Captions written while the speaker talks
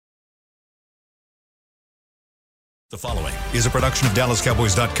The following is a production of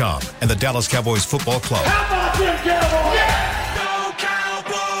DallasCowboys.com and the Dallas Cowboys Football Club. How about them Cowboys? Yeah! Go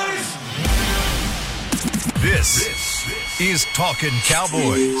Cowboys! This is Talkin'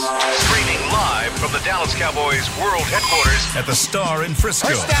 Cowboys. Streaming live from the Dallas Cowboys World Headquarters at the Star in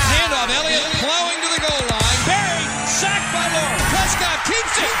Frisco. Handoff, Elliott plowing to the goal line. Barry, sacked by Lawrence. Prescott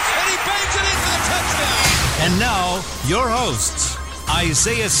keeps it, and he bangs it in for the touchdown. And now, your hosts,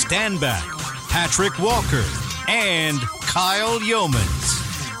 Isaiah Stanback, Patrick Walker, and Kyle Yeomans.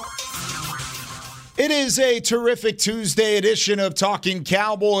 It is a terrific Tuesday edition of Talking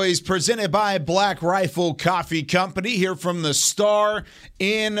Cowboys presented by Black Rifle Coffee Company here from the Star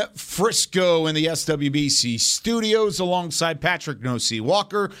in Frisco in the SWBC studios alongside Patrick No-C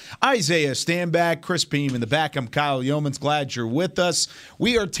Walker, Isaiah Stanback, Chris Beam in the back. I'm Kyle Yeomans. Glad you're with us.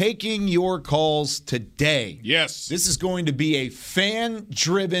 We are taking your calls today. Yes. This is going to be a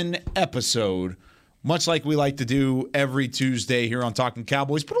fan-driven episode, much like we like to do every Tuesday here on Talking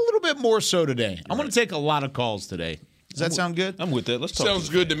Cowboys, but a little bit more so today. I'm going to take a lot of calls today. Does that sound good? I'm with that. Let's talk. Sounds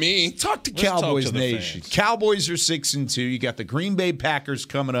good to me. Talk to Cowboys Nation. Cowboys are 6-2. You got the Green Bay Packers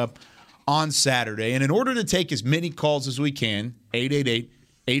coming up on Saturday. And in order to take as many calls as we can,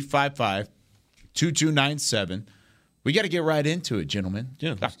 888-855-2297, we got to get right into it, gentlemen.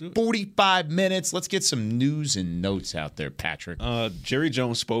 Yeah, got 45 minutes. Let's get some news and notes out there, Patrick. Jerry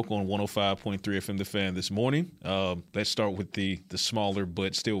Jones spoke on 105.3 FM The Fan this morning. Let's start with the smaller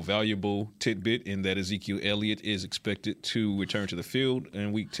but still valuable tidbit in that Ezekiel Elliott is expected to return to the field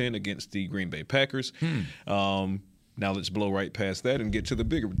in Week 10 against the Green Bay Packers. Now let's blow right past that and get to the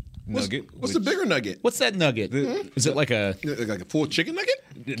bigger nugget. What's the bigger nugget? What's that nugget? Is it like a full chicken nugget?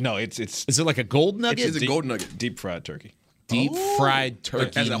 No, it's. Is it like a gold nugget? It's a gold nugget. Deep fried turkey. Deep fried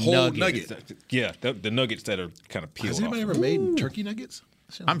turkey as a whole nugget. Yeah, the nuggets that are kind of peeled Has anybody off. ever made turkey nuggets?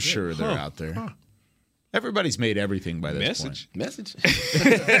 I'm sure they're out there. Everybody's made everything by this point. Message.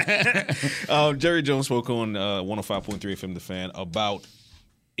 Jerry Jones spoke on 105.3 FM The Fan about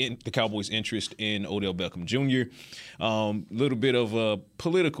the Cowboys' interest in Odell Beckham Jr. Little bit of a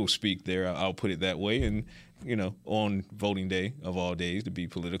political speak there, I'll put it that way, and on voting day of all days to be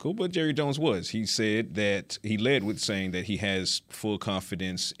political, but Jerry Jones was. He said that he led with saying that he has full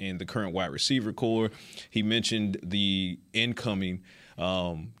confidence in the current wide receiver core. He mentioned the incoming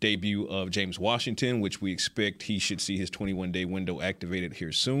debut of James Washington, which we expect he should see his 21-day window activated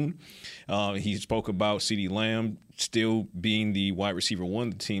here soon. He spoke about CeeDee Lamb still being the wide receiver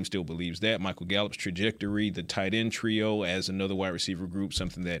one. The team still believes that. Michael Gallup's trajectory, the tight end trio as another wide receiver group,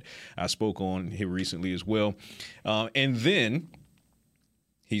 something that I spoke on here recently as well. And then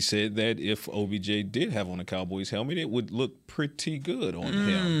he said that if OBJ did have on a Cowboys helmet, it would look pretty good on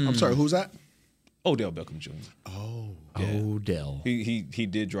him. I'm sorry, who's that? Odell Beckham Jr. Oh, yeah. Odell. He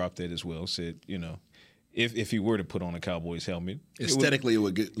did drop that as well. Said, if he were to put on a Cowboys helmet, aesthetically it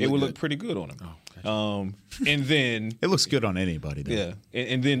would look pretty good on him. Oh, gotcha. And then it looks good on anybody, though. Yeah,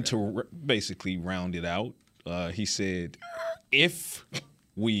 and then to basically round it out, he said, if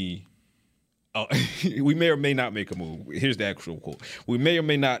we may or may not make a move. Here's the actual quote. We may or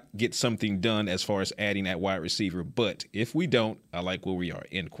may not get something done as far as adding at wide receiver, but if we don't, I like where we are,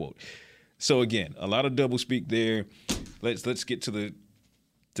 end quote. So again, a lot of doublespeak there. Let's get to the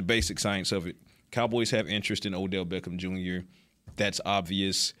basic science of it. Cowboys have interest in Odell Beckham Jr. That's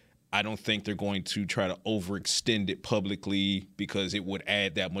obvious. I don't think they're going to try to overextend it publicly because it would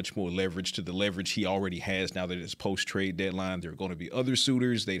add that much more leverage to the leverage he already has now that it's post-trade deadline. There are going to be other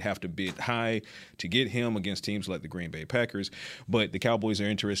suitors. They'd have to bid high to get him against teams like the Green Bay Packers. But the Cowboys are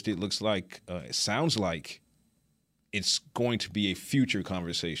interested. It sounds like it's going to be a future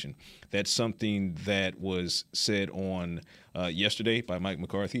conversation. That's something that was said on yesterday by Mike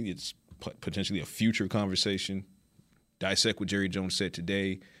McCarthy. It's potentially a future conversation. Dissect what Jerry Jones said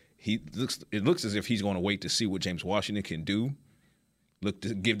today. It looks as if he's going to wait to see what James Washington can do. Look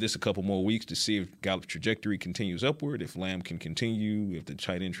to give this a couple more weeks to see if Gallup's trajectory continues upward, if Lamb can continue, if the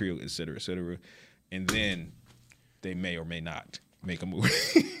tight end trio, et cetera, and then they may or may not make a move.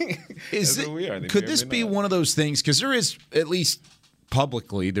 Could this be one of those things? Because there is, at least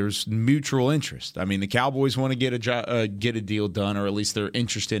publicly, there's mutual interest. I mean, the Cowboys want to get a deal done, or at least they're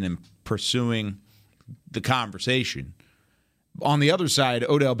interested in pursuing the conversation. On the other side,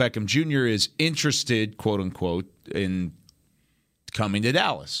 Odell Beckham Jr. is interested, quote unquote, in coming to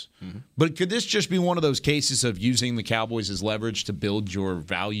Dallas. Mm-hmm. But could this just be one of those cases of using the Cowboys as leverage to build your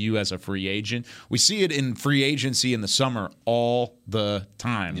value as a free agent? We see it in free agency in the summer all the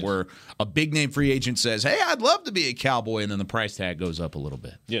time, yes, where a big-name free agent says, hey, I'd love to be a Cowboy, and then the price tag goes up a little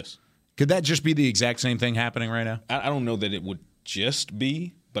bit. Yes. Could that just be the exact same thing happening right now? I don't know that it would just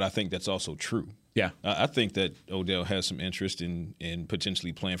be but I think that's also true. Yeah. I think that Odell has some interest in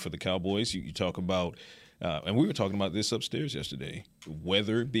potentially playing for the Cowboys. You talk about, and we were talking about this upstairs yesterday,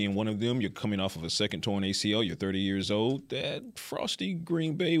 weather being one of them. You're coming off of a second torn ACL. You're 30 years old. That frosty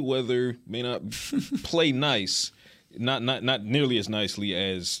Green Bay weather may not play nice, not nearly as nicely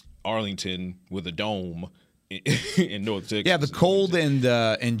as Arlington with a dome in North Texas. Yeah, the cold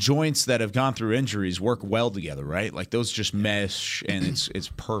and joints that have gone through injuries work well together, right? Like those just mesh, and it's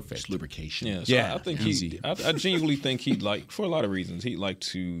perfect. It's lubrication. Yeah, so I think I genuinely think he'd like, for a lot of reasons, he'd like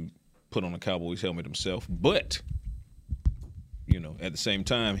to put on a Cowboys helmet himself. But at the same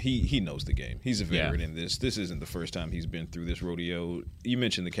time, he knows the game. He's a veteran in this. This isn't the first time he's been through this rodeo. You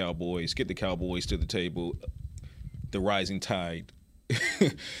mentioned the Cowboys. Get the Cowboys to the table. The rising tide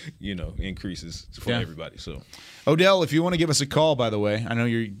increases for everybody. So, Odell, if you want to give us a call, by the way, I know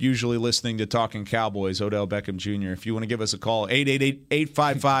you're usually listening to Talking Cowboys, Odell Beckham Jr. If you want to give us a call,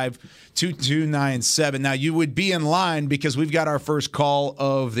 888-855-2297. Now, you would be in line because we've got our first call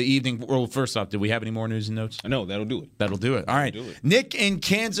of the evening. Well, first off, do we have any more news and notes? No, that'll do it. That'll do it. All right. Nick in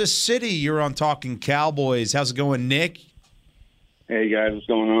Kansas City, you're on Talking Cowboys. How's it going, Nick? Hey, guys. What's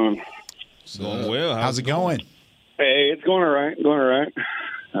going on? It's going well. How's it going? Hey, it's going all right.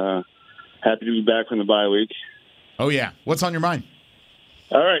 Happy to be back from the bye week. Oh, yeah. What's on your mind?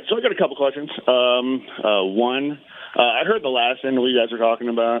 All right, so I got a couple questions. One, I heard the last end what you guys were talking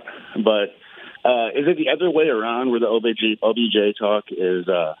about, but is it the other way around where the OBJ talk is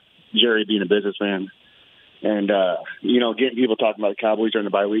Jerry being a businessman and, getting people talking about the Cowboys during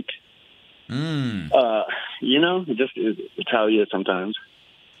the bye week? It's how he is sometimes.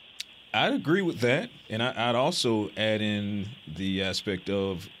 I'd agree with that, and I'd also add in the aspect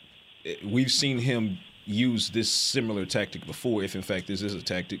of we've seen him use this similar tactic before, if in fact this is a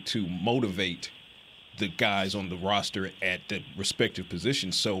tactic, to motivate the guys on the roster at the respective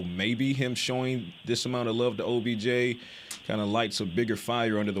positions. So maybe him showing this amount of love to OBJ kind of lights a bigger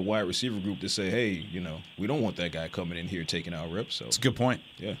fire under the wide receiver group to say, hey, we don't want that guy coming in here taking our reps. So it's a good point.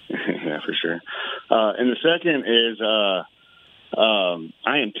 Yeah. Yeah, for sure. And the second is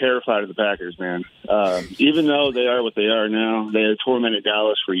I am terrified of the Packers, man. Even though they are what they are now, they have tormented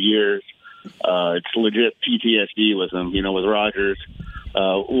Dallas for years. It's legit PTSD with them, with Rodgers.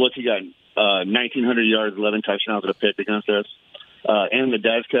 Look, he got 1,900 yards, 11 touchdowns and a pick against us. And the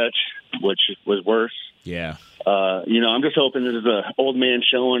Dez catch, which was worse. Yeah. I'm just hoping this is an old man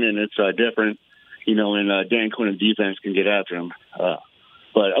showing and it's different, and Dan Quinn and defense can get after him.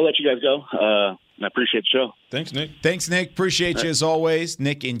 But I'll let you guys go. I appreciate the show. Thanks, Nick. Thanks, Nick. Appreciate you as always.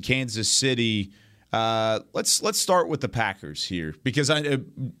 Nick in Kansas City. Let's start with the Packers here because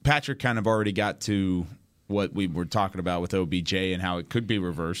Patrick kind of already got to what we were talking about with OBJ and how it could be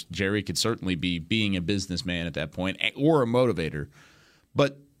reversed. Jerry could certainly be being a businessman at that point or a motivator.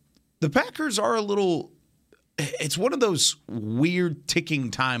 But the Packers are a little – it's one of those weird ticking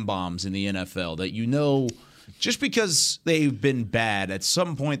time bombs in the NFL that just because they've been bad, at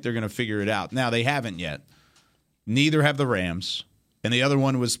some point they're going to figure it out. Now, they haven't yet. Neither have the Rams. And the other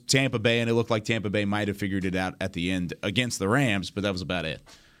one was Tampa Bay, and it looked like Tampa Bay might have figured it out at the end against the Rams, but that was about it.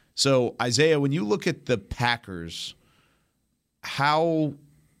 So, Isaiah, when you look at the Packers, how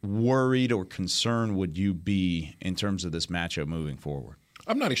worried or concerned would you be in terms of this matchup moving forward?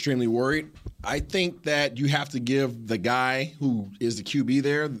 I'm not extremely worried. I think that you have to give the guy who is the QB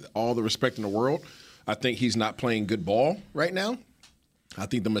there all the respect in the world. I think he's not playing good ball right now. I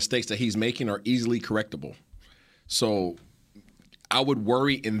think the mistakes that he's making are easily correctable. So I would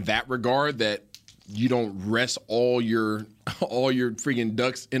worry in that regard that you don't rest all your freaking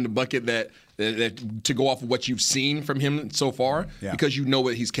ducks in the bucket that to go off of what you've seen from him so far because you know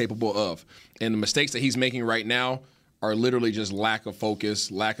what he's capable of. And the mistakes that he's making right now are literally just lack of focus,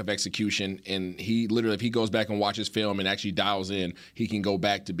 lack of execution, and he literally, if he goes back and watches film and actually dials in, he can go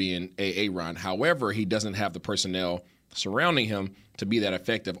back to being Aaron. However, he doesn't have the personnel surrounding him to be that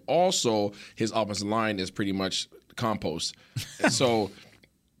effective. Also, his offensive line is pretty much compost. So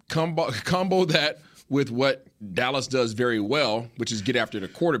combo that with what Dallas does very well, which is get after the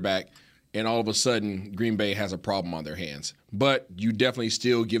quarterback, and all of a sudden Green Bay has a problem on their hands. But you definitely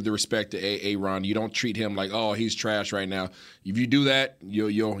still give the respect to Aaron. You don't treat him like, oh, he's trash right now. If you do that,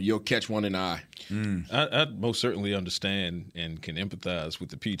 you'll catch one in the eye. I most certainly understand and can empathize with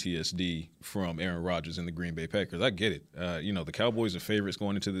the PTSD from Aaron Rodgers and the Green Bay Packers. I get it. The Cowboys are favorites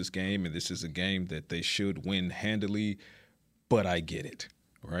going into this game, and this is a game that they should win handily, but I get it,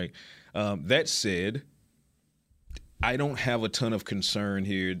 right? That said, I don't have a ton of concern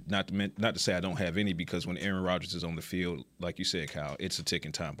here. Not to say I don't have any, because when Aaron Rodgers is on the field, like you said, Kyle, it's a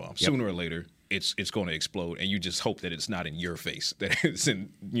ticking time bomb. Yep. Sooner or later, it's going to explode, and you just hope that it's not in your face, that it's in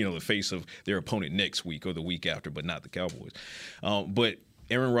the face of their opponent next week or the week after, but not the Cowboys. But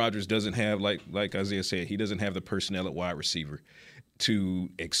Aaron Rodgers doesn't have, like Isaiah said, he doesn't have the personnel at wide receiver to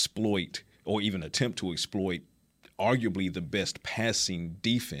exploit or even attempt to exploit arguably the best passing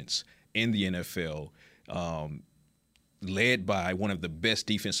defense in the NFL. Led by one of the best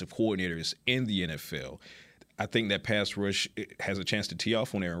defensive coordinators in the NFL. I think that pass rush has a chance to tee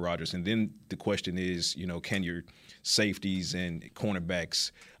off on Aaron Rodgers. And then the question is, can your safeties and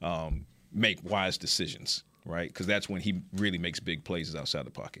cornerbacks make wise decisions, right? Because that's when he really makes big plays outside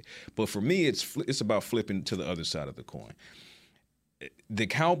the pocket. But for me, it's about flipping to the other side of the coin. The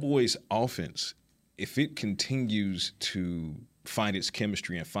Cowboys' offense, if it continues to find its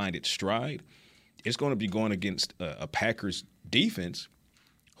chemistry and find its stride, it's going to be going against a Packers defense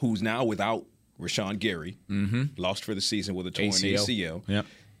who's now without Rashawn Gary, lost for the season with a torn ACL. Yep.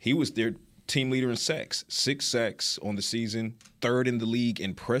 He was their team leader in sacks, 6 sacks on the season, 3rd in the league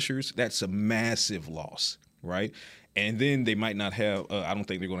in pressures. That's a massive loss, right? And then they might not have I don't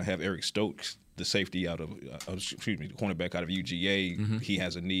think they're going to have Eric Stokes, the safety the cornerback out of UGA. He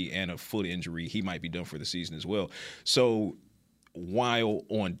has a knee and a foot injury. He might be done for the season as well. So while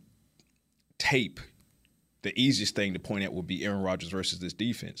on tape, the easiest thing to point at would be Aaron Rodgers versus this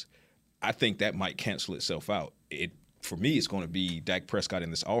defense, I think that might cancel itself out. For me, it's going to be Dak Prescott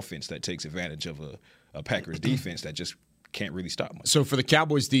in this offense that takes advantage of a Packers defense that just can't really stop much. So for the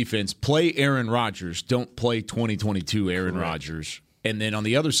Cowboys defense, play Aaron Rodgers, don't play 2022 Aaron Rodgers. And then on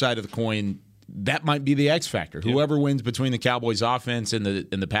the other side of the coin, that might be the X factor. Yep. Whoever wins between the Cowboys offense and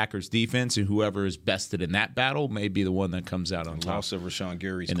the Packers defense, and whoever is bested in that battle may be the one that comes out on top. Loss of Rashawn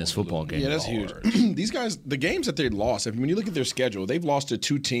Gary in this football game. Yeah, that's huge. These guys, the games that they lost, when you look at their schedule, they've lost to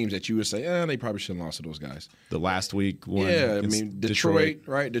 2 teams that you would say, they probably shouldn't have lost to those guys. The last week one. Yeah, I mean, Detroit,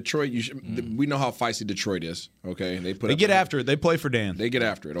 right? Detroit, we know how feisty Detroit is, okay? They get after it. They play for Dan. They get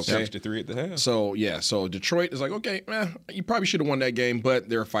after it, okay? 6-3 at the half. So Detroit is like, okay, you probably should have won that game, but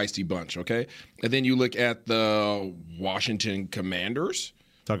they're a feisty bunch, okay? And then you look at the Washington Commanders.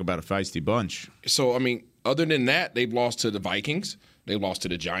 Talk about a feisty bunch. So, I mean, other than that, they've lost to the Vikings. They've lost to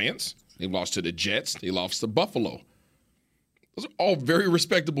the Giants. They've lost to the Jets. They lost to Buffalo. Those are all very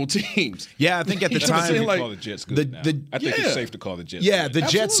respectable teams. Yeah, I think at the time, call the Jets good now. I think it's safe to call the Jets. Yeah, the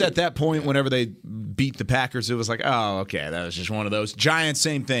Jets at that point, whenever they beat the Packers, it was like, oh, okay, that was just one of those. Giants,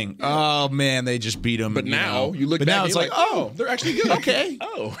 same thing. Yeah. Oh man, they just beat them. But now you look back, now it's like, oh, they're actually good. Okay.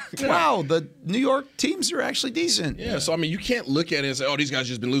 Oh, wow, the New York teams are actually decent. Yeah, so I mean, you can't look at it and say, oh, these guys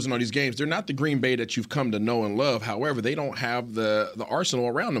just been losing all these games. They're not the Green Bay that you've come to know and love. However, they don't have the arsenal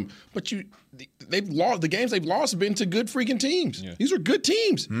around them. But they've lost the games they've lost have been to good freaking teams. Yeah. These are good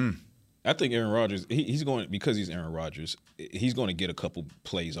teams. I think Aaron Rodgers, he's going, because he's Aaron Rodgers, he's going to get a couple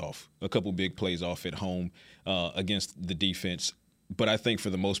big plays off at home against the defense. But I think for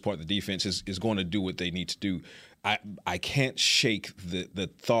the most part, the defense is going to do what they need to do. I can't shake the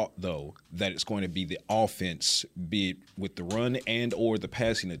thought, though, that it's going to be the offense, be it with the run and or the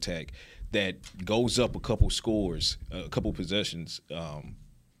passing attack, that goes up a couple scores, a couple possessions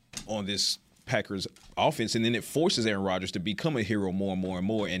on this Packers offense, and then it forces Aaron Rodgers to become a hero more and more and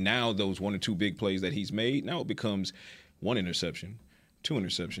more. And now those 1 or 2 big plays that he's made, now it becomes 1 interception, 2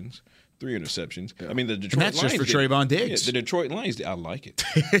 interceptions, 3 interceptions. Yeah. I mean, the Detroit Lions. That's just for Trayvon Diggs. The Detroit Lions did. I like it.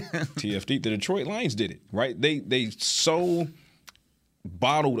 TFD. The Detroit Lions did it, right? They so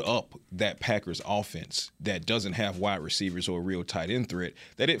bottled up that Packers offense that doesn't have wide receivers or a real tight end threat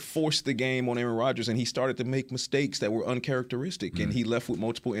that it forced the game on Aaron Rodgers, and he started to make mistakes that were uncharacteristic, and he left with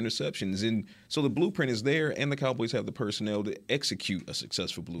multiple interceptions. And so the blueprint is there, and the Cowboys have the personnel to execute a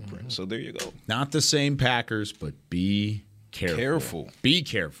successful blueprint. So there you go. Not the same Packers, but be careful. Be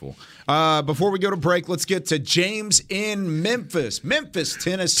careful. Before we go to break, let's get to James in Memphis,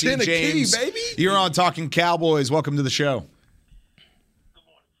 Tennessee. James, baby. You're on Talking Cowboys. Welcome to the show.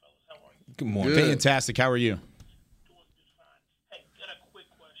 Good morning. Good. Fantastic. How are you? Doing just fine. Hey, got a quick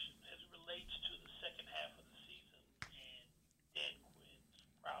question as it relates to the second half of the season and Dan Quinn's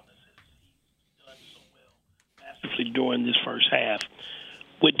prowess as he's done so well masterfully during this first half.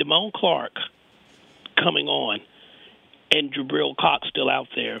 With Damone Clark coming on and Jabril Cox still out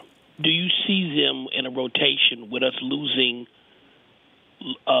there, do you see them in a rotation with us losing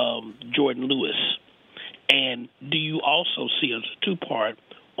Jordan Lewis? And do you also see as a two-part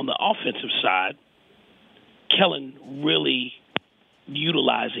on the offensive side, Kellen really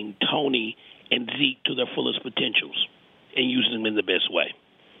utilizing Tony and Zeke to their fullest potentials and using them in the best way?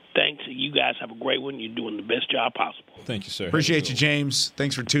 Thanks. You guys have a great one. You're doing the best job possible. Thank you, sir. Appreciate you, James.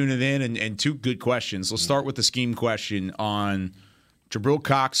 Thanks for tuning in. And two good questions. Let's start with the scheme question on Jabril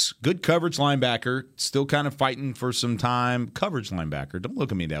Cox, good coverage linebacker, still kind of fighting for some time. Coverage linebacker. Don't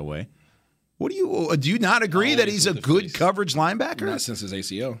look at me that way. Do you not agree that he's a good coverage linebacker? Not since his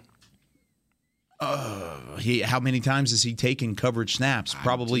ACL. How many times has he taken coverage snaps?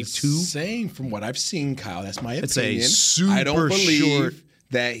 Probably two. Same from what I've seen, Kyle. That's my It's opinion. a super I don't believe short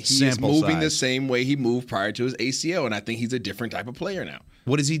that he is moving the size. same way he moved prior to his ACL, and I think he's a different type of player now.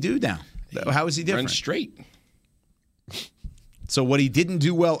 What does he do now? How is he different? Run straight. So what he didn't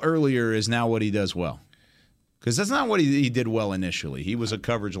do well earlier is now what he does well. Because that's not what he did well initially. He was a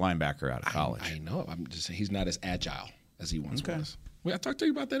coverage linebacker out of college. I know. I'm just saying he's not as agile as he once was. Well, I talked to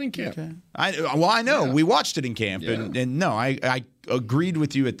you about that in camp. Okay. I know. Yeah. We watched it in camp. Yeah. And no, I agreed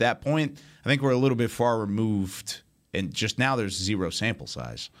with you at that point. I think we're a little bit far removed. And just now there's zero sample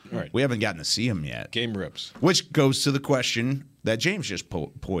size. Right. We haven't gotten to see him yet. Game reps. Which goes to the question that James just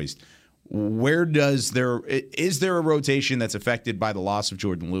posed. Is there a rotation that's affected by the loss of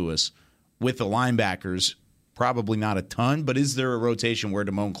Jordan Lewis with the linebackers? Probably not a ton, but is there a rotation where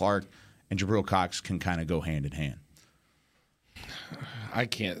Damone Clark and Jabril Cox can kind of go hand in hand? I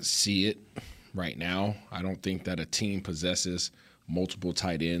can't see it right now. I don't think that a team possesses multiple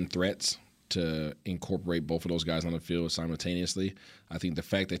tight end threats to incorporate both of those guys on the field simultaneously. I think the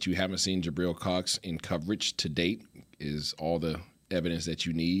fact that you haven't seen Jabril Cox in coverage to date is all the evidence that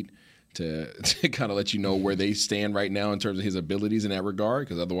you need to kind of let you know where they stand right now in terms of his abilities in that regard,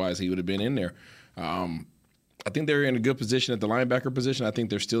 because otherwise he would have been in there. I think they're in a good position at the linebacker position. I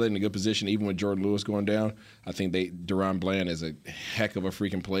think they're still in a good position even with Jordan Lewis going down. I think Deron Bland is a heck of a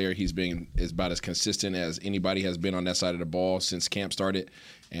freaking player. He's is about as consistent as anybody has been on that side of the ball since camp started,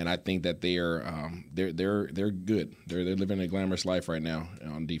 and I think that they're good. They're living a glamorous life right now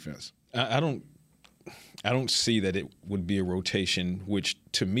on defense. I don't see that it would be a rotation, which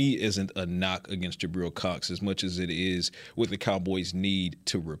to me isn't a knock against Jabril Cox as much as it is what the Cowboys need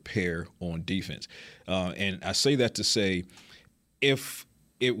to repair on defense. And I say that to say, if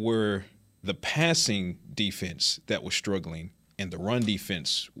it were the passing defense that was struggling and the run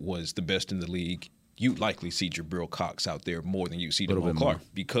defense was the best in the league, you'd likely see Jabril Cox out there more than you see Damone Clark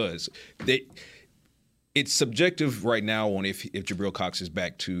because it's subjective right now on if Jabril Cox is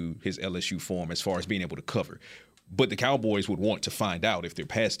back to his LSU form as far as being able to cover. But the Cowboys would want to find out if their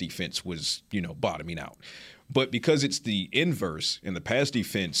pass defense was, bottoming out. But because it's the inverse and the pass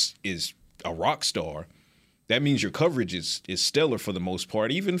defense is a rock star, that means your coverage is stellar for the most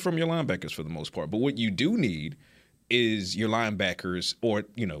part, even from your linebackers for the most part. But what you do need is your linebackers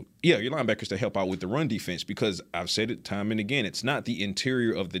your linebackers to help out with the run defense, because I've said it time and again, it's not the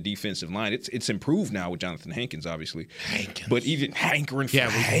interior of the defensive line. It's improved now with Jonathan Hankins, obviously. But even hankering for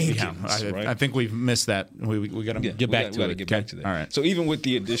Hankins. Right? I think we've missed that. We got to get back to that. All right. So even with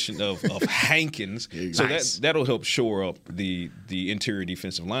the addition of Hankins, so that'll help shore up the interior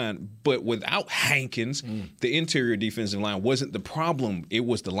defensive line. But without Hankins, the interior defensive line wasn't the problem. It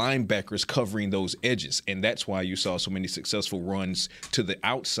was the linebackers covering those edges, and that's why you saw so many successful runs to the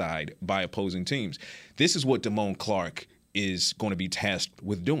outside by opposing teams. This is what Damone Clark is going to be tasked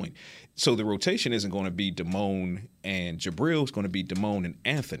with doing. So the rotation isn't going to be Damone and Jabril. It's going to be Damone and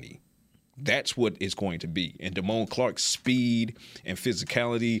Anthony. That's what it's going to be. And Damone Clark's speed and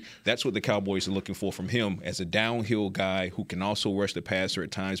physicality, that's what the Cowboys are looking for from him as a downhill guy who can also rush the passer at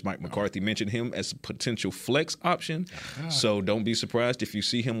times. Mike McCarthy mentioned him as a potential flex option. So don't be surprised if you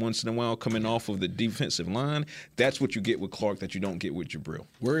see him once in a while coming off of the defensive line. That's what you get with Clark that you don't get with Jabril.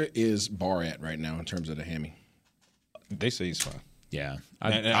 Where is Barr at right now in terms of the hammy? They say he's fine. Yeah.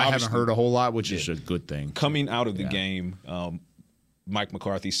 I haven't heard a whole lot, which is a good thing. Coming out of the game, Mike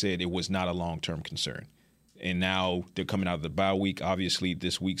McCarthy said it was not a long-term concern. And now they're coming out of the bye week. Obviously,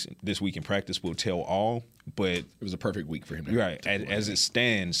 this week in practice will tell all, but it was a perfect week for him. Right. As it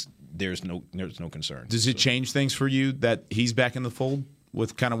stands, there's no concern. Does it change things for you that he's back in the fold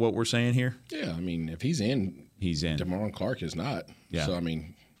with kind of what we're saying here? Yeah, I mean, if he's in. Damone Clark is not. Yeah. So, I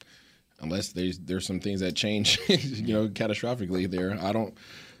mean, unless there's some things that change, catastrophically there,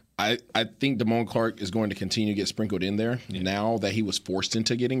 I think Damone Clark is going to continue to get sprinkled in there now that he was forced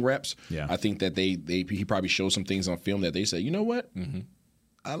into getting reps. Yeah. I think that he probably showed some things on film that they say, you know what? Mm-hmm.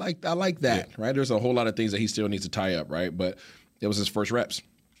 I like that, right? There's a whole lot of things that he still needs to tie up, right? But it was his first reps.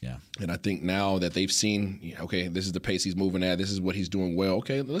 Yeah. And I think now that they've seen, okay, this is the pace he's moving at. This is what he's doing well.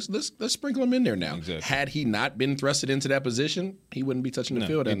 Okay, let's sprinkle him in there now. Exactly. Had he not been thrusted into that position, he wouldn't be touching the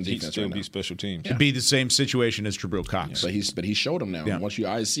field. He'd still be special teams. It'd be the same situation as Jabril Cox. Yeah. But he showed him now. Yeah. Once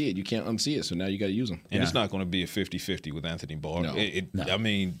your eyes see it, you can't unsee it. So now you got to use him. And it's not going to be a 50-50 with Anthony Barr. No. I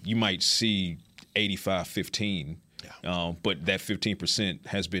mean, you might see 85-15, but that 15%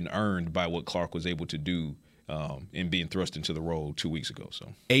 has been earned by what Clark was able to do in being thrust into the role 2 weeks ago.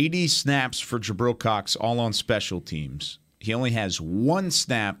 So 80 snaps for Jabril Cox, all on special teams. He only has one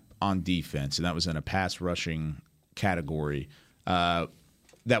snap on defense, and that was in a pass rushing category.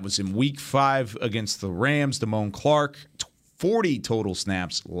 That was in Week 5 against the Rams. Damone Clark, 40 total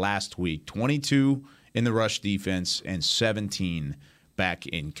snaps last week, 22 in the rush defense and 17 back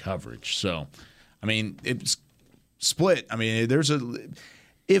in coverage. So, I mean, it's split. I mean,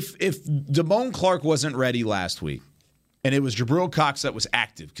 If Damone Clark wasn't ready last week, and it was Jabril Cox that was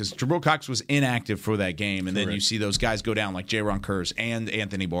active, because Jabril Cox was inactive for that game, and then you see those guys go down like Jaron Kearse and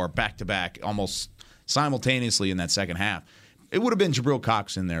Anthony Barr back-to-back almost simultaneously in that second half, it would have been Jabril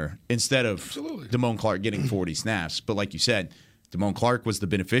Cox in there instead of Damone Clark getting 40 snaps. But like you said, Damone Clark was the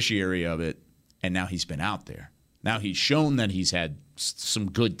beneficiary of it, and now he's been out there. Now he's shown that he's had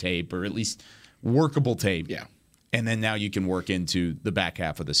some good tape, or at least workable tape. Yeah. And then now you can work into the back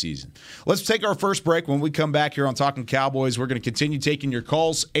half of the season. Let's take our first break. When we come back here on Talking Cowboys, we're going to continue taking your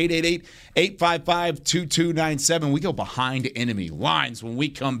calls, 888-855-2297. We go behind enemy lines when we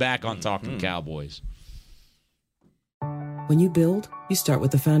come back on Talking Cowboys. When you build, you start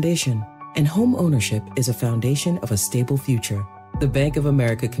with the foundation. And home ownership is a foundation of a stable future. The Bank of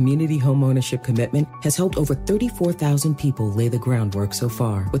America Community Home Ownership Commitment has helped over 34,000 people lay the groundwork so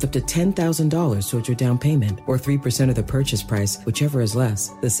far, with up to $10,000 towards your down payment or 3% of the purchase price, whichever is less.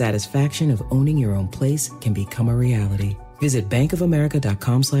 The satisfaction of owning your own place can become a reality. Visit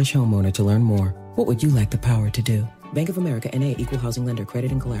bankofamerica.com/homeowner to learn more. What would you like the power to do? Bank of America N.A. Equal Housing Lender.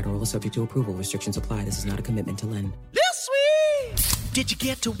 Credit and collateral is subject to approval. Restrictions apply. This is not a commitment to lend. Little Sweet! Did you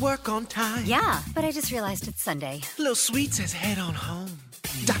get to work on time? Yeah, but I just realized it's Sunday. Little Sweet says head on home.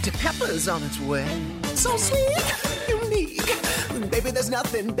 Dr. Pepper's on its way. So sweet, unique. Baby, there's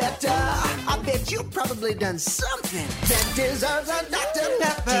nothing better. I bet you've probably done something that deserves a Dr.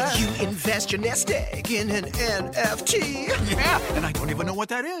 Pepper. Did you invest your nest egg in an NFT? Yeah, and I don't even know what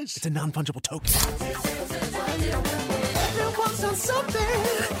that is. It's a non-fungible token. Everyone's done something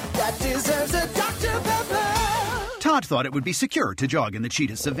that deserves a Dr. Pepper. Todd thought it would be secure to jog in the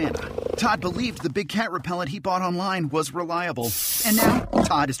cheetah savanna. Todd believed the big cat repellent he bought online was reliable. And now,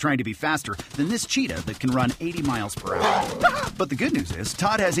 Todd is trying to be faster than this cheetah that can run 80 miles per hour. But the good news is,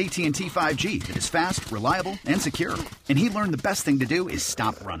 Todd has AT&T 5G that is fast, reliable, and secure. And he learned the best thing to do is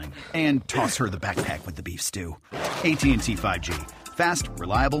stop running and toss her the backpack with the beef stew. AT&T 5G. Fast,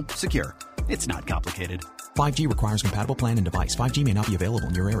 reliable, secure. It's not complicated. 5G requires compatible plan and device. 5G may not be available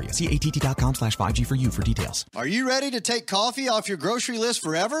in your area. See att.com/5G for you for details. Are you ready to take coffee off your grocery list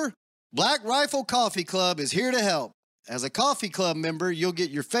forever? Black Rifle Coffee Club is here to help. As a coffee club member, you'll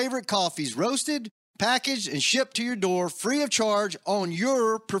get your favorite coffees roasted, packaged, and shipped to your door free of charge on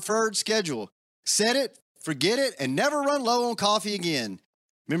your preferred schedule. Set it, forget it, and never run low on coffee again.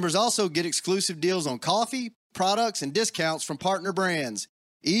 Members also get exclusive deals on coffee, products, and discounts from partner brands.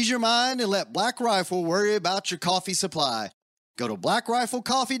 Ease your mind and let Black Rifle worry about your coffee supply. Go to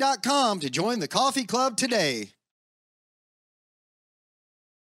blackriflecoffee.com to join the coffee club today.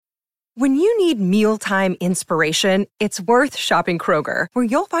 When you need mealtime inspiration, it's worth shopping Kroger, where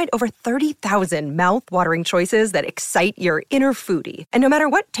you'll find over 30,000 mouth-watering choices that excite your inner foodie. And no matter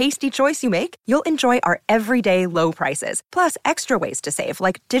what tasty choice you make, you'll enjoy our everyday low prices, plus extra ways to save,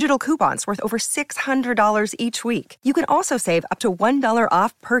 like digital coupons worth over $600 each week. You can also save up to $1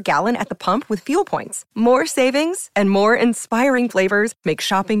 off per gallon at the pump with fuel points. More savings and more inspiring flavors make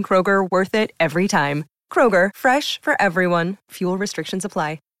shopping Kroger worth it every time. Kroger, fresh for everyone. Fuel restrictions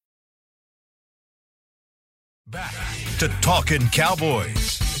apply. Back to Talking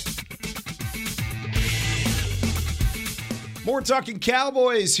Cowboys. More Talking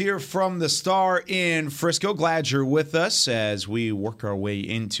Cowboys here from the Star in Frisco. Glad you're with us as we work our way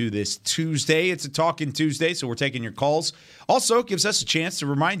into this Tuesday. It's a Talking Tuesday, so we're taking your calls. Also, gives us a chance to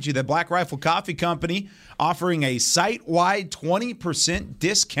remind you that Black Rifle Coffee Company offering a site-wide 20%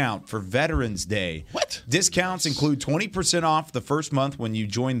 discount for Veterans Day. What? Discounts include 20% off the first month when you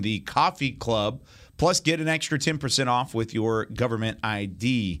join the Coffee Club, plus get an extra 10% off with your government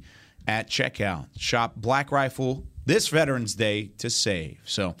ID at checkout. Shop Black Rifle this Veterans Day to save.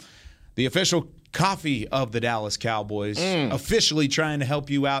 So the official coffee of the Dallas Cowboys officially trying to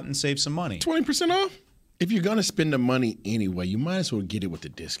help you out and save some money. 20% off? If you're going to spend the money anyway, you might as well get it with the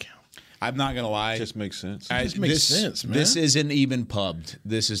discount. I'm not going to lie. It just makes sense. It just makes sense, man. This isn't even pubbed.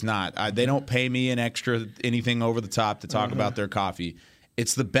 This is not. They don't pay me an extra anything over the top to talk about their coffee.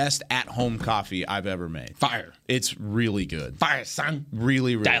 It's the best at-home coffee I've ever made. Fire. It's really good. Fire, son.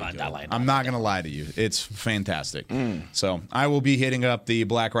 Really, really good. I'm not going to lie to you. It's fantastic. So I will be hitting up the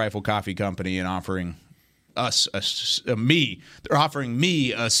Black Rifle Coffee Company and offering they're offering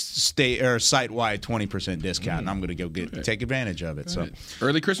me a site-wide 20% discount, and I'm going to go take advantage of it. So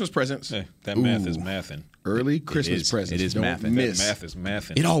early Christmas presents. Hey, that math is mathin'. Early Christmas presents. It is mathin'. That math is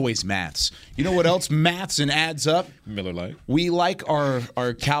mathin'. It always maths. You know what else maths and adds up? Miller Lite. We like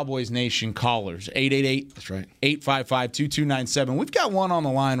our Cowboys Nation callers. 888. That's right. 855-2297. We've got one on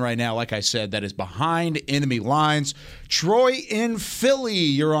the line right now, like I said, that is behind enemy lines. Troy in Philly.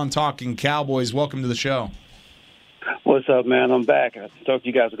 You're on Talking Cowboys. Welcome to the show. What's up, man? I'm back. I talked to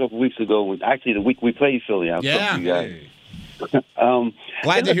you guys a couple weeks ago. Actually, the week we played Philly. I talked to you guys.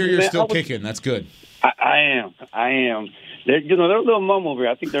 Glad to hear you're still kicking. That's good. I am. They're a little mum over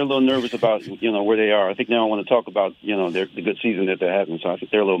here. I think they're a little nervous about, where they are. I think they don't want to talk about, the good season that they're having. So I think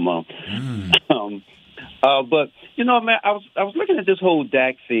they're a little mum. But man, I was looking at this whole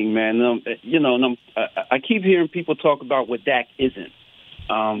Dak thing, man. I keep hearing people talk about what Dak isn't.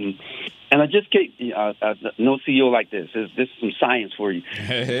 And I just can't. No CEO like this. This is some science for you.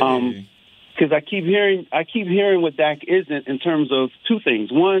 Because I keep hearing what Dak isn't in terms of two things.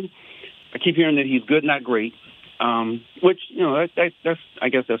 One, I keep hearing that he's good, not great. Which that's I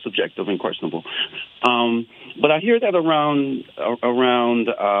guess that's subjective and questionable. But I hear that around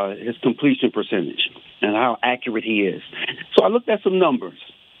his completion percentage and how accurate he is. So I looked at some numbers.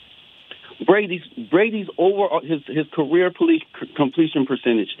 Brady's overall his career completion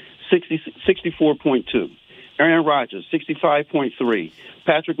percentage 64.2. Aaron Rodgers 65.3.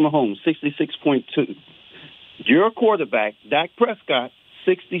 Patrick Mahomes 66.2. Your quarterback Dak Prescott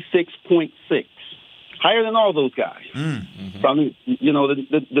 66.6. Higher than all those guys. So, I mean,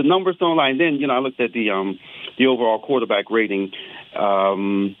 the numbers don't lie. And then I looked at the overall quarterback rating.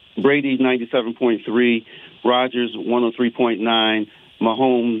 Brady 97.3. Rodgers 103.9.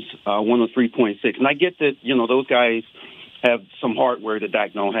 Mahomes 103.6, and I get that those guys have some hardware that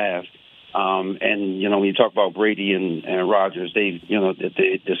Dak don't have, and when you talk about Brady and Rodgers, they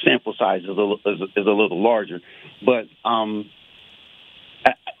the sample size is a little larger, but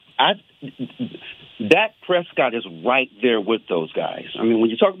Dak Prescott is right there with those guys. I mean,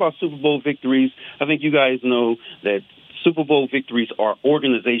 when you talk about Super Bowl victories, I think you guys know that Super Bowl victories are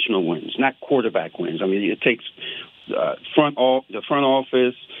organizational wins, not quarterback wins. I mean, it takes the front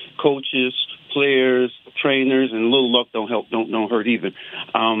office, coaches, players, trainers, and a little luck don't hurt either.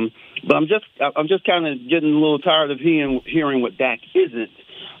 But I'm just kind of getting a little tired of hearing what Dak isn't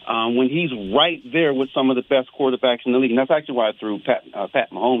when he's right there with some of the best quarterbacks in the league. And that's actually why I threw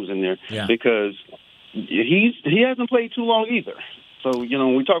Pat Mahomes in there because he hasn't played too long either. So,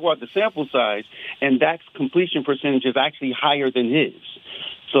 when we talk about the sample size, and Dak's completion percentage is actually higher than his.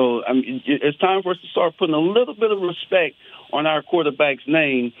 So, I mean, it's time for us to start putting a little bit of respect on our quarterback's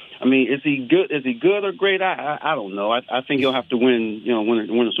name. I mean, is he good? Is he good or great? I don't know. I think he'll have to win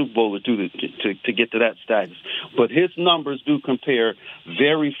a Super Bowl or two to get to that status. But his numbers do compare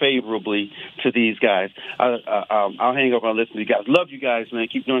very favorably to these guys. I'll hang up and listen to you guys. Love you guys, man.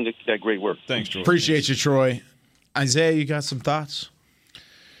 Keep doing that great work. Thanks, Troy. Appreciate you, Troy. Isaiah, you got some thoughts?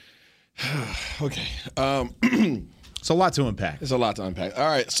 Okay. It's a lot to unpack. It's a lot to unpack. All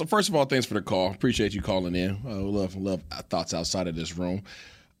right. So first of all, thanks for the call. Appreciate you calling in. Love thoughts outside of this room.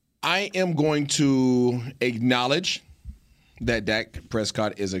 I am going to acknowledge that Dak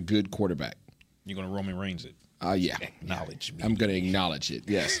Prescott is a good quarterback. You're going to Roman Reigns it. Yeah. Acknowledge me. I'm going to acknowledge it,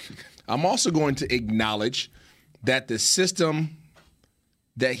 yes. I'm also going to acknowledge that the system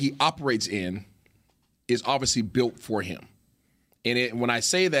that he operates in is obviously built for him. And when I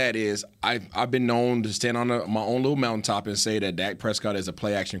say that is, I've been known to stand on my own little mountaintop and say that Dak Prescott is a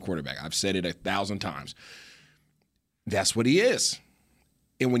play-action quarterback. I've said it 1,000 times. That's what he is.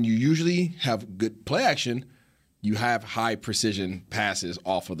 And when you usually have good play action, you have high precision passes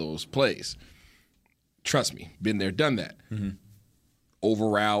off of those plays. Trust me, been there, done that. Mm-hmm. Over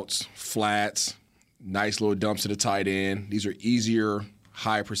routes, flats, nice little dumps to the tight end. These are easier,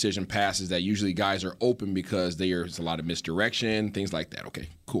 high precision passes that usually guys are open because there's a lot of misdirection, things like that. Okay,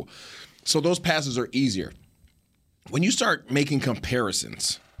 cool. So those passes are easier. When you start making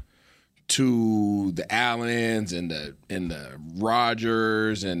comparisons to the Allens and the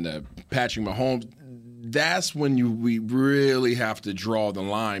Rodgers and the Patrick Mahomes, that's when we really have to draw the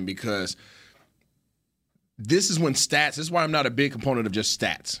line, because this is when stats. This is why I'm not a big component of just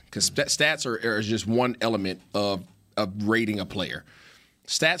stats, because stats are just one element of rating a player.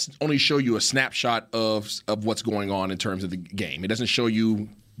 Stats only show you a snapshot of what's going on in terms of the game. It doesn't show you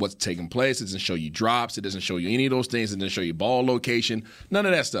what's taking place. It doesn't show you drops. It doesn't show you any of those things. It doesn't show you ball location. None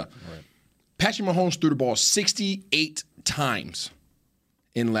of that stuff. Right. Patrick Mahomes threw the ball 68 times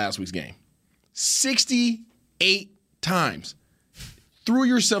in last week's game. 68 times. Threw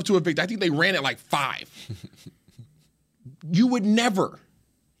yourself to a victory. I think they ran it like 5. You would never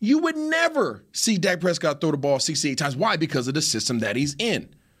see Dak Prescott throw the ball 68 times. Why? Because of the system that he's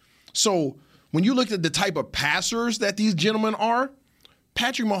in. So when you look at the type of passers that these gentlemen are,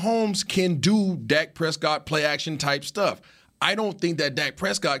 Patrick Mahomes can do Dak Prescott play action type stuff. I don't think that Dak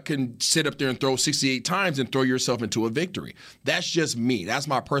Prescott can sit up there and throw 68 times and throw yourself into a victory. That's just me. That's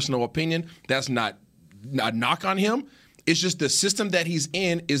my personal opinion. That's not a knock on him. It's just the system that he's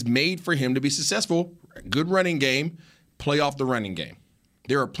in is made for him to be successful. Good running game, play off the running game.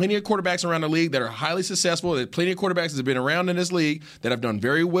 There are plenty of quarterbacks around the league that are highly successful. There are plenty of quarterbacks that have been around in this league that have done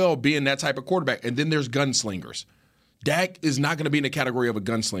very well being that type of quarterback. And then there's gunslingers. Dak is not going to be in the category of a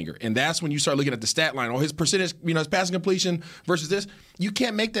gunslinger. And that's when you start looking at the stat line. His percentage, his passing completion versus this. You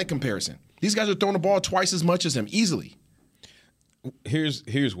can't make that comparison. These guys are throwing the ball twice as much as him, easily.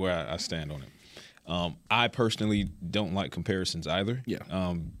 Here's where I stand on it. I personally don't like comparisons either.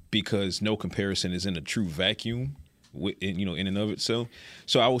 Yeah. Because no comparison is in a true vacuum, in and of itself.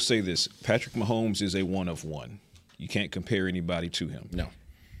 So I will say this: Patrick Mahomes is a one of one. You can't compare anybody to him. No.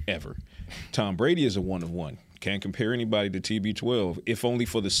 Ever. Tom Brady is a one of one. Can't compare anybody to TB12, if only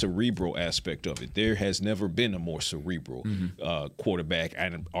for the cerebral aspect of it. There has never been a more cerebral quarterback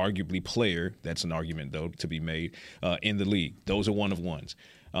and arguably player. That's an argument, though, to be made in the league. Those are one of ones.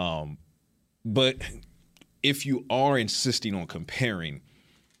 But if you are insisting on comparing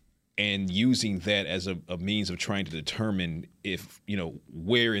and using that as a means of trying to determine if,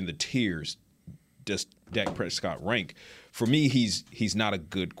 where in the tiers does Dak Prescott rank, for me, he's not a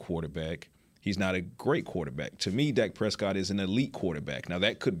good quarterback. He's not a great quarterback. To me, Dak Prescott is an elite quarterback. Now,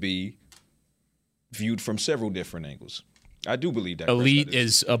 that could be viewed from several different angles. I do believe Dak elite Prescott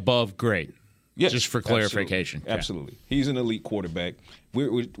is above great. Yes, just for clarification. Absolutely. He's an elite quarterback.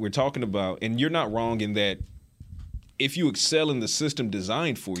 We're talking about, and you're not wrong in that if you excel in the system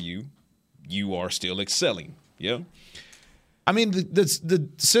designed for you, you are still excelling. Yeah. I mean, the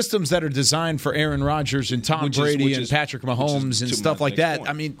systems that are designed for Aaron Rodgers and Tom Brady and Patrick Mahomes and stuff like that,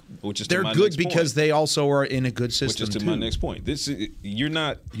 I mean, they're good because they also are in a good system, which is to my next point. You're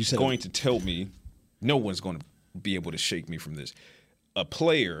not going to tell me, no one's going to be able to shake me from this. A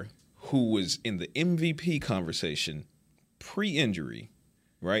player who was in the MVP conversation pre-injury,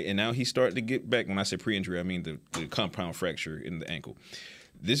 right? And now he's starting to get back. When I say pre-injury, I mean the compound fracture in the ankle.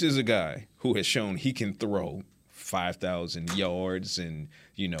 This is a guy who has shown he can throw 5,000 yards and,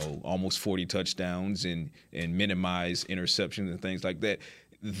 almost 40 touchdowns and minimize interceptions and things like that.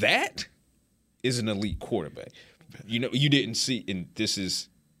 That is an elite quarterback. You didn't see, and this is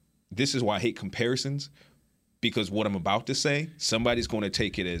why I hate comparisons, because what I'm about to say, somebody's going to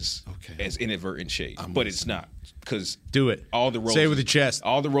take it as inadvertent shade, but it's not. Because do it. All the roses, say it with the chest.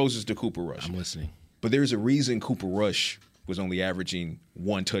 All the roses to Cooper Rush. I'm listening. But there's a reason Cooper Rush was only averaging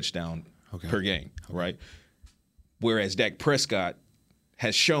 1 touchdown per game, right? Whereas Dak Prescott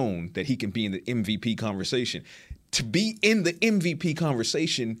has shown that he can be in the MVP conversation. To be in the MVP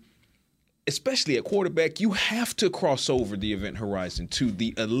conversation, especially at quarterback, you have to cross over the event horizon to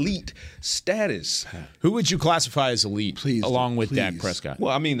the elite status. Who would you classify as elite along with Dak Prescott?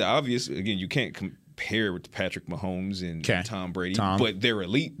 Well, I mean, the obvious, again, you can't compare with Patrick Mahomes and Tom Brady, but they're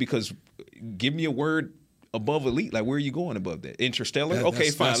elite because give me a word above elite. Like, where are you going above that? Interstellar?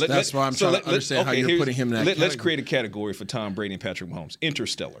 Fine. That's why I'm trying to understand how you're putting him in that category. Let's create a category for Tom Brady and Patrick Mahomes.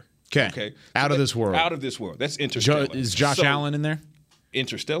 Interstellar. Okay. Out of this world. Out of this world. That's Interstellar. Is Josh Allen in there?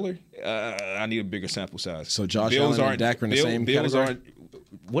 Interstellar? I need a bigger sample size. So Josh Allen and Dak are in the same category?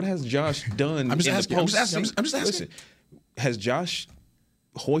 What has Josh done? I'm just asking. Listen, has Josh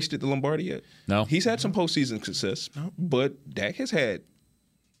hoisted the Lombardi yet? No. He's had some postseason success, but Dak has had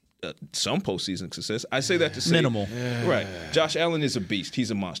some postseason success. I say that to say minimal. Right. Josh Allen is a beast. He's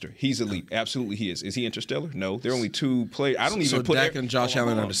a monster. He's elite. Absolutely he is. Is he Interstellar? No. There are only 2 players. I don't even so put Dak and Josh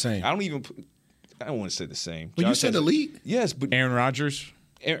Allen are the same. I don't want to say the same. Well, you said elite? Yes, but Aaron Rodgers?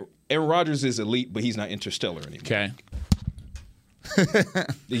 Aaron Rodgers is elite, but he's not Interstellar anymore. Okay.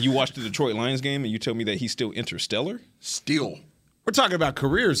 You watched the Detroit Lions game and you tell me that he's still Interstellar? Still. We're talking about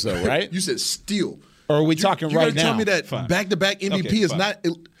careers though, right? You said still. Or are we talking right now? You're going to tell me that back-to-back MVP is not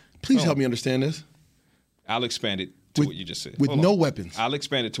 – please help me understand this. I'll expand it. to what you just said. With no weapons. I'll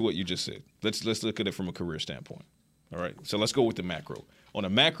expand it to what you just said. Let's look at it from a career standpoint. All right. So let's go with the macro. On a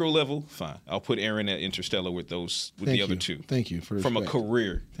macro level, fine. I'll put Aaron at Interstellar with the other two. Thank you for from respect. A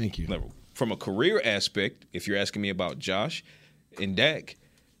career level. From a career aspect, if you're asking me about Josh and Dak,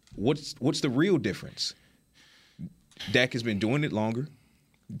 what's the real difference? Dak has been doing it longer.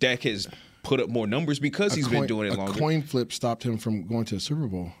 Dak has put up more numbers because he's been doing it longer. A coin flip stopped him from going to the Super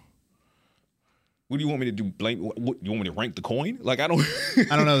Bowl. What do you want me to do? What, you want me to rank the coin? Like I don't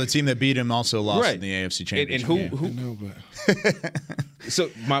know. The team that beat him also lost in the AFC Championship. And who? So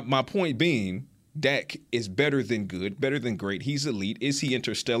my point being, Dak is better than good, better than great. He's elite. Is he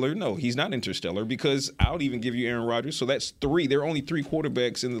interstellar? No, he's not interstellar because I'll even give you Aaron Rodgers. So that's 3. There are only 3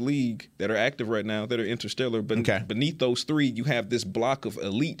 quarterbacks in the league that are active right now that are interstellar. But beneath those 3, you have this block of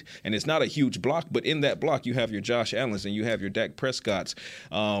elite, and it's not a huge block, but in that block you have your Josh Allens and you have your Dak Prescotts.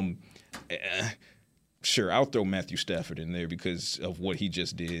 Sure, I'll throw Matthew Stafford in there because of what he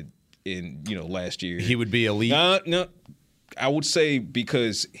just did in last year. He would be elite. No, I would say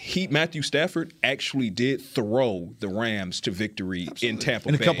because Matthew Stafford actually did throw the Rams to victory in Tampa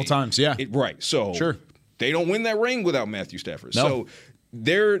Bay. A couple times, yeah. Right. So sure. They don't win that ring without Matthew Stafford. No. So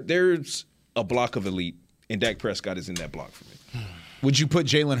there's a block of elite, and Dak Prescott is in that block for me. Would you put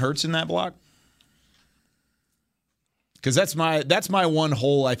Jalen Hurts in that block? Because that's my one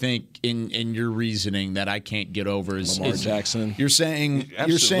hole, I think, in your reasoning that I can't get over is Lamar Jackson. You're saying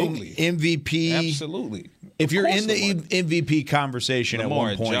MVP. Absolutely. If you're in the MVP conversation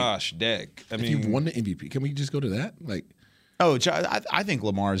Lamar, at one point, Josh, Dak. If you've won the MVP, can we just go to that? I think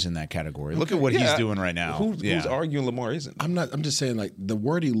Lamar's in that category. Look at what he's doing right now. Who's arguing Lamar isn't? I'm not. I'm just saying the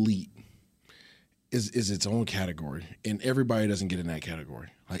word elite is its own category, and everybody doesn't get in that category.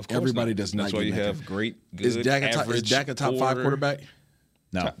 Everybody does not. That's why you have great, good, is Dak a top 5 quarterback?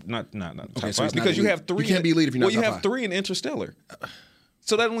 No, not okay, top 5 because you have 3. You can't be elite if you're not. Well, you top have 5. 3 in Interstellar,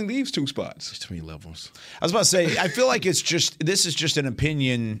 so that only leaves 2 spots. There's too many levels. I was about to say, I feel like this is just an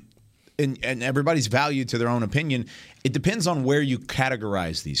opinion, and everybody's value to their own opinion. It depends on where you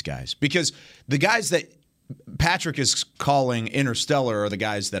categorize these guys, because the guys that Patrick is calling interstellar are the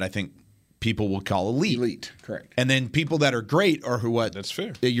guys that I think people will call elite. Elite, correct. And then people that are great are what? That's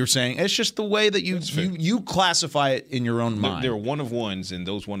fair. You're saying it's just the way that you classify it in your own mind. There are one of ones, and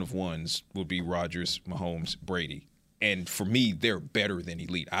those one of ones would be Rodgers, Mahomes, Brady. And for me, they're better than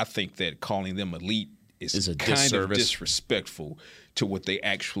elite. I think that calling them elite is a kind disservice. Of disrespectful to what they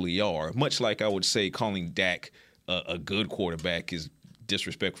actually are. Much like I would say calling Dak a good quarterback is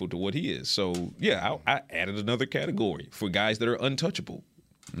disrespectful to what he is. So, yeah, I added another category for guys that are untouchable.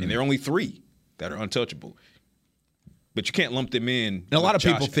 And there are only 3 that are untouchable. But you can't lump them in. And a lot of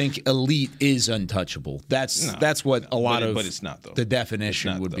people think elite is untouchable. That's what a lot of but it's not, though. The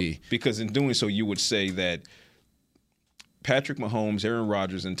definition would be. Because in doing so, you would say that Patrick Mahomes, Aaron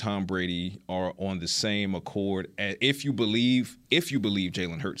Rodgers, and Tom Brady are on the same accord. If you believe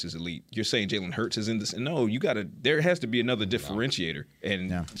Jalen Hurts is elite, you're saying Jalen Hurts is in this. No, there has to be another differentiator.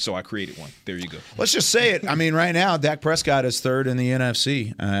 And so I created one. There you go. Let's just say it. I mean, right now, Dak Prescott is 3rd in the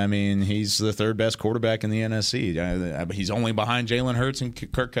NFC. I mean, he's the 3rd best quarterback in the NFC. He's only behind Jalen Hurts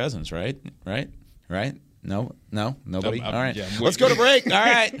and Kirk Cousins, right? No, nobody. All right, let's go to break. All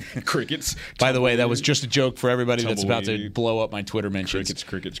right, crickets. By the way, that was just a joke for everybody that's about to blow up my Twitter mentions.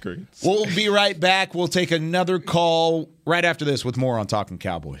 Crickets. We'll be right back. We'll take another call right after this with more on Talking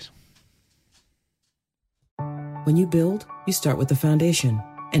Cowboys. When you build, you start with the foundation.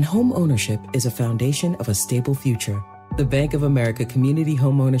 And home ownership is a foundation of a stable future. The Bank of America Community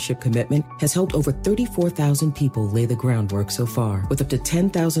Homeownership Commitment has helped over 34,000 people lay the groundwork so far, with up to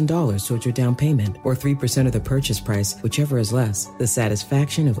 $10,000 towards your down payment or 3% of the purchase price, whichever is less. The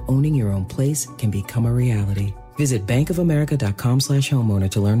satisfaction of owning your own place can become a reality. Visit bankofamerica.com/homeowner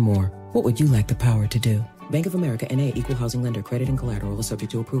to learn more. What would you like the power to do? Bank of America N.A. Equal Housing Lender. Credit and collateral is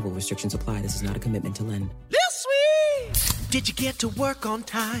subject to approval. Restrictions apply. This is not a commitment to lend. Lil Sweet! Did you get to work on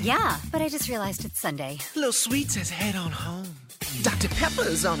time? Yeah, but I just realized it's Sunday. Lil Sweet says head on home. Dr.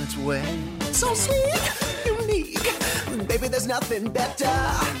 Pepper's on its way. So sweet, unique. Baby, there's nothing better.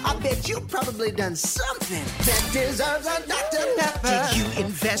 I bet you've probably done something that deserves a Dr. Pepper. Did you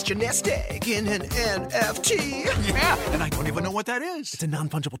invest your nest egg in an NFT? Yeah, and I don't even know what that is. It's a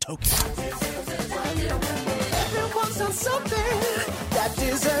non-fungible token. Everyone's done something that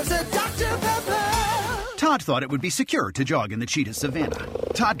deserves a Dr. Pepper. Todd thought it would be secure to jog in the cheetah savanna.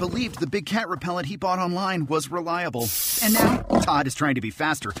 Todd believed the big cat repellent he bought online was reliable. And now, Todd is trying to be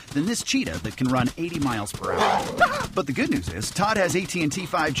faster than this cheetah that can run 80 miles per hour. But the good news is, Todd has AT&T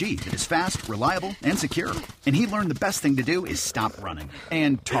 5G that is fast, reliable, and secure. And he learned the best thing to do is stop running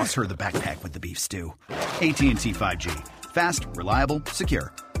and toss her the backpack with the beef stew. AT&T 5G. Fast, reliable,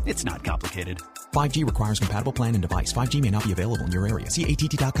 secure. It's not complicated. 5G requires compatible plan and device. 5G may not be available in your area. See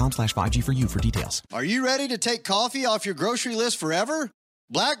att.com/5G for you for details. Are you ready to take coffee off your grocery list forever?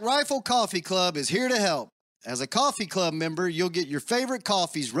 Black Rifle Coffee Club is here to help. As a coffee club member, you'll get your favorite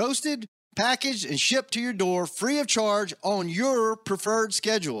coffees roasted, packaged, and shipped to your door free of charge on your preferred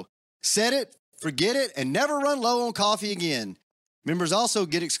schedule. Set it, forget it, and never run low on coffee again. Members also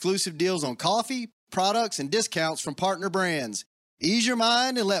get exclusive deals on coffee, products, and discounts from partner brands. Ease your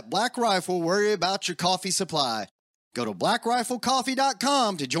mind and let Black Rifle worry about your coffee supply. Go to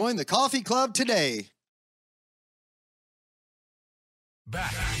blackriflecoffee.com to join the coffee club today.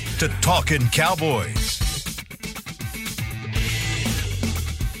 Back to Talking Cowboys.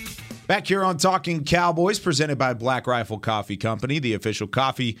 Back here on Talking Cowboys, presented by Black Rifle Coffee Company, the official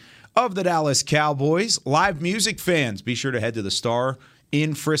coffee of the Dallas Cowboys. Live music fans, be sure to head to the Star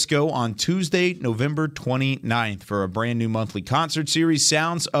in Frisco on Tuesday, November 29th for a brand new monthly concert series,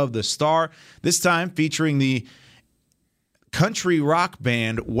 Sounds of the Star, this time featuring the country rock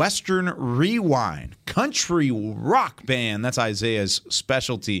band Western Rewind. Country rock band, that's Isaiah's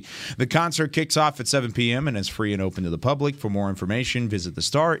specialty. The concert kicks off at 7 p.m. and is free and open to the public. For more information, visit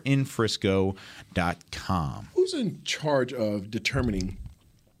thestarinfrisco.com. Who's in charge of determining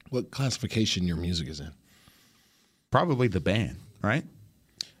what classification your music is in? Probably the band, right?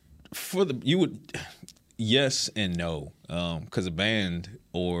 Yes and no, because a band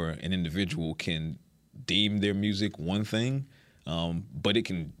or an individual can deem their music one thing, but it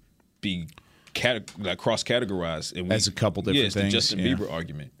can be cross-categorized as a couple different things. The Justin Bieber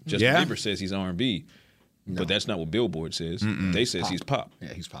argument. Justin Bieber says he's R&B, but that's not what Billboard says. Mm-mm. They says pop. he's pop.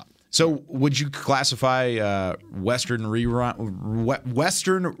 Yeah, he's pop. So, would you classify Western Rewind's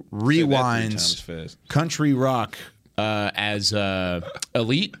country rock as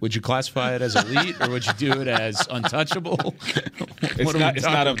elite? Would you classify it as elite, or would you do it as untouchable? It's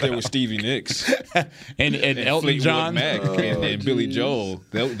not up there with Stevie Nicks and Elton Fleetwood John Mac and Billy Joel.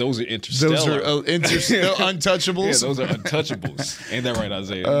 Those are interstellar. Those are untouchables. Yeah, those are untouchables. Ain't that right,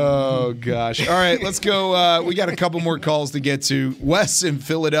 Isaiah? Oh gosh! All right, let's go. We got a couple more calls to get to. Wes in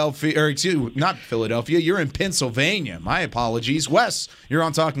Philadelphia, or excuse me, not Philadelphia. You're in Pennsylvania. My apologies, Wes. You're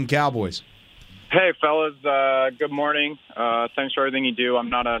on Talking Cowboys. Hey, fellas. Good morning. Thanks for everything you do. I'm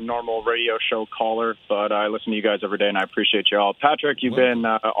not a normal radio show caller, but I listen to you guys every day, and I appreciate you all. Patrick, you've been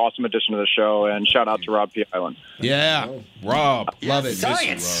an awesome addition to the show, and shout out to Rob P. Island. Yeah. Rob. Love it.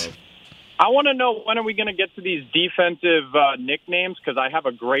 Science. I want to know, when are we going to get to these defensive nicknames? Because I have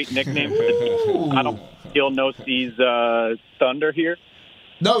a great nickname for the defense. I don't steal No-C's thunder here.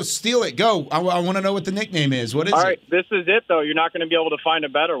 No, steal it. Go. I want to know what the nickname is. What is it? All right, this is it, though. You're not going to be able to find a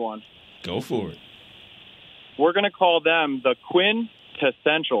better one. Go for it. We're going to call them the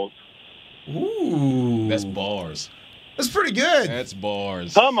Quintessentials. Ooh. That's bars. That's pretty good. That's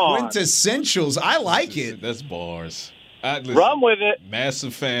bars. Come on. Quintessentials. I like it. That's bars. Run with it.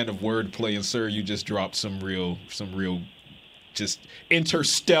 Massive fan of wordplay, and sir, you just dropped some real just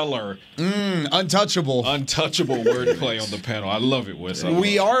interstellar, untouchable wordplay on the panel. I love it, Wes.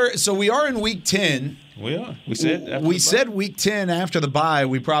 We are in week 10. We are. We said week 10 after the bye.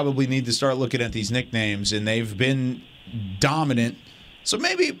 We probably need to start looking at these nicknames, and they've been dominant. So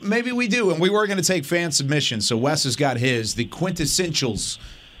maybe we do. And we were going to take fan submissions. So Wes has got his, the Quintessentials.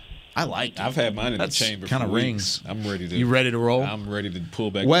 I like it. I've had mine in the chamber kind of for rings. I'm ready to. You ready to roll? I'm ready to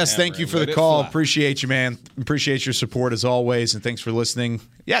pull back. Wes, thank you for the call. Appreciate you, man. Appreciate your support as always, and thanks for listening.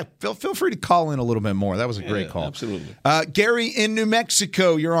 Yeah, feel free to call in a little bit more. That was a great call. Absolutely. Gary in New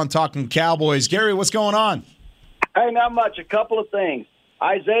Mexico, you're on Talking Cowboys. Gary, what's going on? Hey, not much. A couple of things.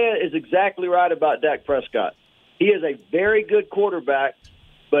 Isaiah is exactly right about Dak Prescott. He is a very good quarterback,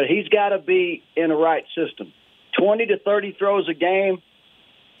 but he's got to be in the right system. 20 to 30 throws a game.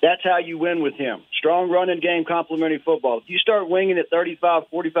 That's how you win with him. Strong running game, complementary football. If you start winging it 35,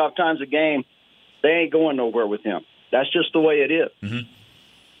 45 times a game, they ain't going nowhere with him. That's just the way it is. Mm-hmm.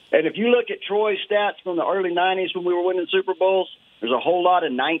 And if you look at Troy's stats from the early 90s when we were winning Super Bowls, there's a whole lot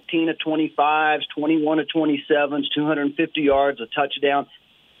of 19 to 25s, 21 to 27s, 250 yards, a touchdown.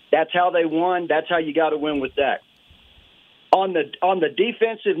 That's how they won. That's how you got to win with Dak. On the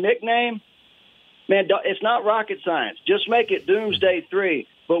defensive nickname, man, it's not rocket science. Just make it Doomsday 3.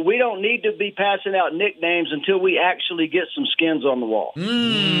 but we don't need to be passing out nicknames until we actually get some skins on the wall.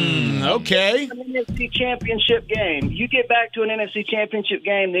 Okay. An NFC Championship game. You get back to an NFC Championship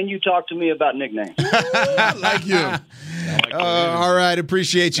game, then you talk to me about nicknames. I like you. All right,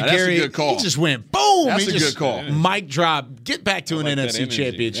 appreciate you, Now, that's Gary. a good call. He just went boom. That's he a just good call. Mic drop. Get back to an like that NFC energy.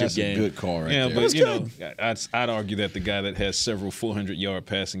 Championship That's game. a good call right Yeah, there. but, you know, I'd argue that the guy that has several 400-yard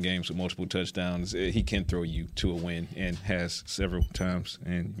passing games with multiple touchdowns, he can throw you to a win and has several times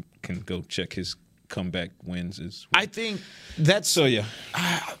and can go check his comeback wins as well. I think that's so. Yeah,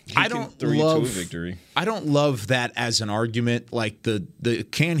 I don't throw you to a love victory. I don't love that as an argument. Like the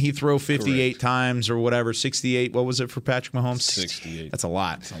can he throw 58 times or whatever, 68? What was it for Patrick Mahomes? 68. That's a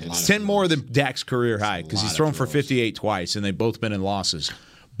lot. It's 10 more than Dak's career high because he's thrown for 58 twice, and they've both been in losses.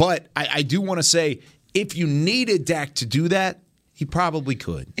 But I do want to say, if you needed Dak to do that, he probably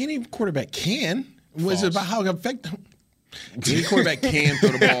could. Any quarterback can. Was it about how effective? Any quarterback can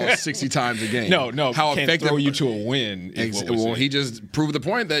throw the ball 60 times a game. No, how can't effective throw you to a win. Well, he just proved the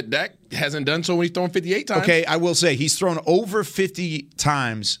point that Dak hasn't done so when he's thrown 58 times. Okay, I will say he's thrown over 50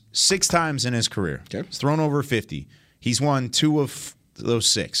 times, 6 times in his career. Okay. He's thrown over 50. He's won 2 of those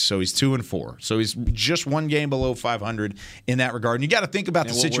 6, so he's 2-4. So he's just one game below 500 in that regard. And you got to think about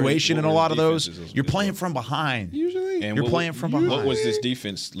the situation in a lot of those. You're playing from behind. Usually. And You're playing from behind. What was this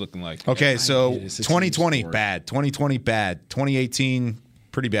defense looking like? Okay, so 2020, bad. 2020, bad. 2018,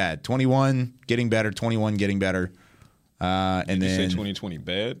 pretty bad. 21, getting better. 21, getting better. And Did you then say 2020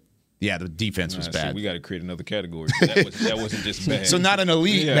 bad? Yeah, the defense was bad. See, we got to create another category. That wasn't just bad. So not an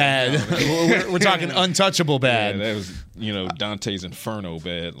elite bad. No. We're talking untouchable bad. Yeah, that was, Dante's Inferno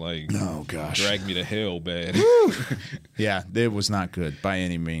bad. Like, oh gosh, drag me to hell bad. Yeah, it was not good by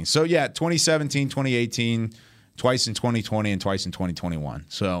any means. So yeah, 2017, 2018, twice in 2020, and twice in 2021.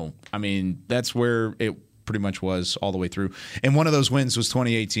 So I mean, that's where it pretty much was all the way through. And one of those wins was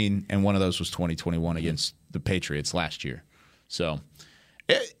 2018, and one of those was 2021 against the Patriots last year. So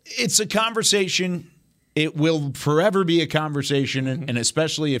it's a conversation. It will forever be a conversation, and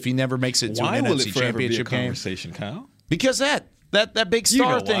especially if he never makes it to an NFC Championship game. Conversation, Kyle? Because that big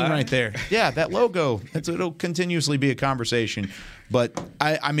star thing right there. Yeah, that logo. It'll continuously be a conversation. But,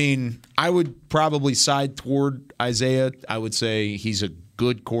 I mean, I would probably side toward Isaiah. I would say he's a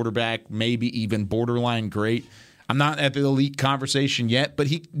good quarterback, maybe even borderline great. I'm not at the elite conversation yet, but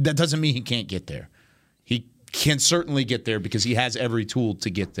that doesn't mean he can't get there. He can certainly get there because he has every tool to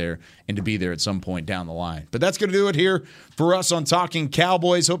get there and to be there at some point down the line. But that's going to do it here for us on Talking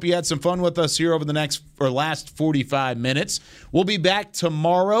Cowboys. Hope you had some fun with us here over the last 45 minutes. We'll be back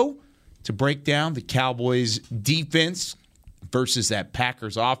tomorrow to break down the Cowboys defense versus that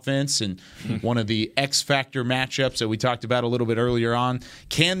Packers offense and one of the X Factor matchups that we talked about a little bit earlier on.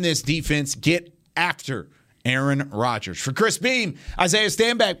 Can this defense get after Aaron Rodgers? For Chris Beam, Isaiah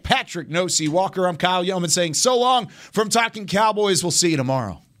Stanback, Patrick Nosey Walker, I'm Kyle Yeoman saying so long from Talking Cowboys. We'll see you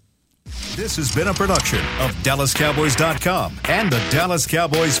tomorrow. This has been a production of DallasCowboys.com and the Dallas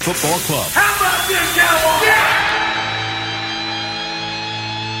Cowboys Football Club. How about this, Cowboys? Yeah!